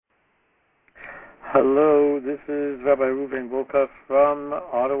Hello, this is Rabbi Reuven Volkov from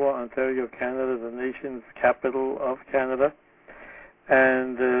Ottawa, Ontario, Canada, the nation's capital of Canada.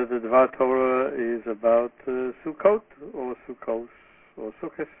 And the Dvar Torah is about Sukkot or Sukkos or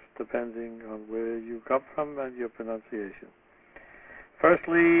Sukkot, depending on where you come from and your pronunciation.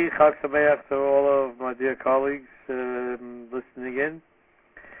 Firstly, Chag Sameach to all of my dear colleagues listening in.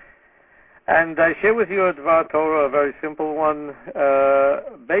 And I share with you a Dvar Torah, a very simple one,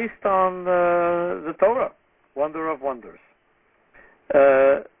 based on the Torah, Wonder of Wonders.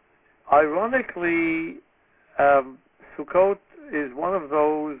 Ironically, Sukkot is one of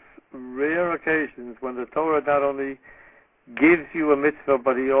those rare occasions when the Torah not only gives you a mitzvah,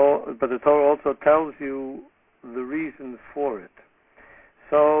 but the Torah also tells you the reason for it.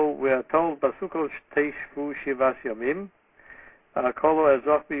 So we are told, Basukot Teishvu Shivas Yamim, Kolo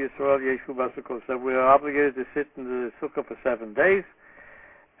Ezoch Yisrael Yeshu Basukot, that we are obligated to sit in the sukkah for 7 days.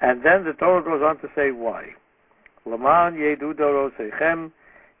 And then the Torah goes on to say why. Laman Yedu Doro Seichem,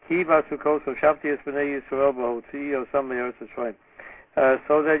 Ki Basukot Shavti Esbnei Yisrael Bahotzi Osam Me'eretz Yisrael.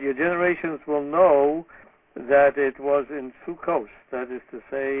 So that your generations will know that it was in Sukkot, that is to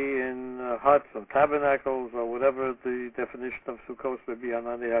say in huts or tabernacles or whatever the definition of Sukkot would be,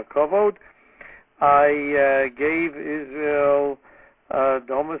 Ananei HaKavod, I gave Israel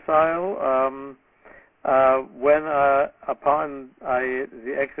domicile when upon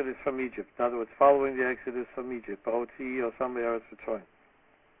the exodus from Egypt. In other words, following the exodus from Egypt.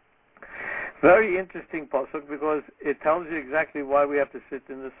 Very interesting pasuk because it tells you exactly why we have to sit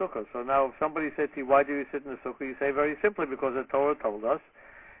in the sukkah. So now, if somebody said to you, "Why do you sit in the sukkah?" you say very simply, because the Torah told us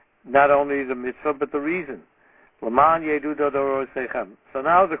not only the mitzvah but the reason. So now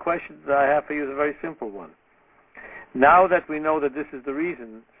the question that I have for you is a very simple one. Now that we know that this is the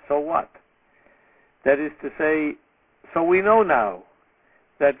reason, so what? That is to say, so we know now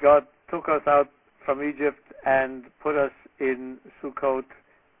that God took us out from Egypt and put us in Sukkot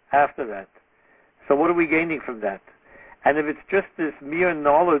after that. So what are we gaining from that? And if it's just this mere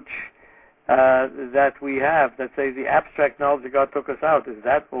knowledge that we have, that say the abstract knowledge that God took us out, is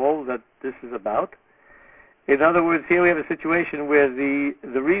that all that this is about? In other words, here we have a situation where the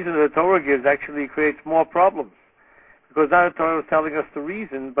reason the Torah gives actually creates more problems. Because now the Torah is telling us the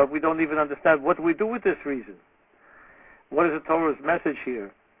reason, but we don't even understand what do we do with this reason. What is the Torah's message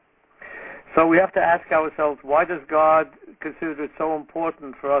here? So we have to ask ourselves, why does God consider it so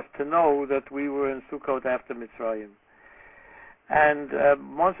important for us to know that we were in Sukkot after Mitzrayim?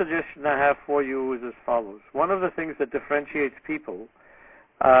 And one suggestion I have for you is as follows. One of the things that differentiates people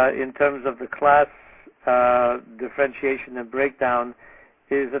in terms of the class differentiation and breakdown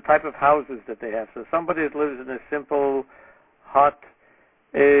is the type of houses that they have. So somebody that lives in a simple hut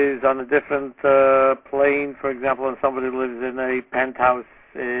is on a different plane, for example, and somebody who lives in a penthouse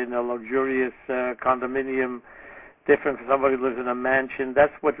in a luxurious condominium, different from somebody who lives in a mansion.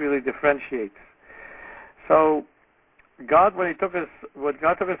 That's what really differentiates. So God, when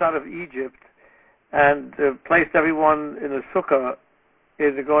God took us out of Egypt and placed everyone in a sukkah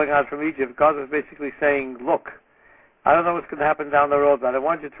in the going out from Egypt, God was basically saying, look, I don't know what's going to happen down the road, but I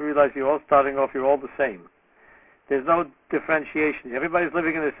want you to realize you're all starting off, you're all the same. There's no differentiation. Everybody's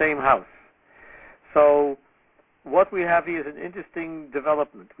living in the same house. So what we have here is an interesting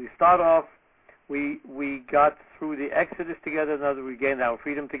development. We start off, we got through the Exodus together, in other words, we gained our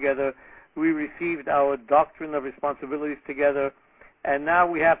freedom together, we received our doctrine of responsibilities together, and now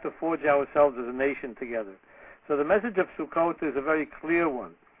we have to forge ourselves as a nation together. So the message of Sukkot is a very clear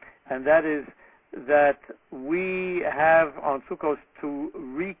one, and that is that we have on Sukkot to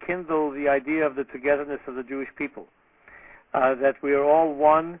rekindle the idea of the togetherness of the Jewish people, that we are all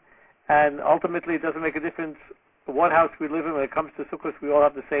one, and ultimately it doesn't make a difference what house we live in. When it comes to Sukkot, we all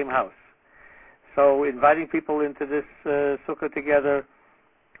have the same house. So inviting people into this Sukkah together,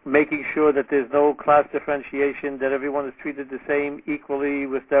 making sure that there's no class differentiation, that everyone is treated the same equally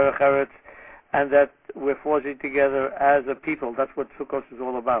with derech eretz, and that we're forging together as a people. That's what Sukkot is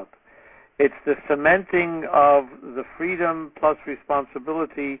all about. It's the cementing of the freedom plus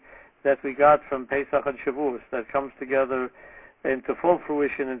responsibility that we got from Pesach and Shavuos that comes together into full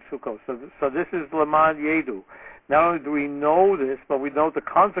fruition in Sukkot. So this is Laman Yedu. Not only do we know this, but we know the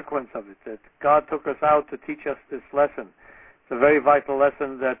consequence of it, that God took us out to teach us this lesson. It's a very vital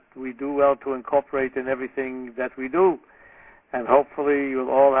lesson that we do well to incorporate in everything that we do. And hopefully you'll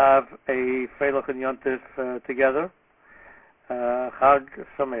all have a Feilach and Yontif together. Chag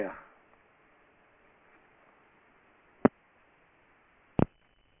Sameach.